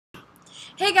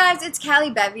Hey guys, it's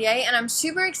Caly Bevier, and I'm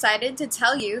super excited to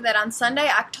tell you that on Sunday,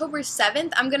 October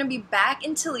 7th, I'm going to be back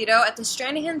in Toledo at the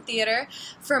Stranahan Theater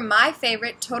for my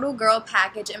favorite Total Girl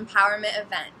Package Empowerment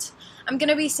event. I'm going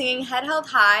to be singing Head Held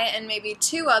High and maybe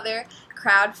two other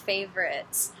crowd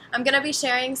favorites. I'm going to be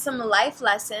sharing some life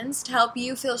lessons to help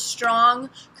you feel strong,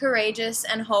 courageous,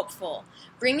 and hopeful.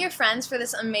 Bring your friends for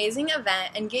this amazing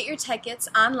event and get your tickets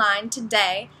online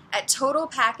today at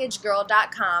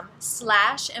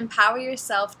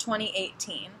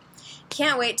totalpackagegirl.com/empoweryourself2018.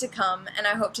 Can't wait to come, and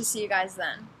I hope to see you guys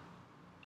then.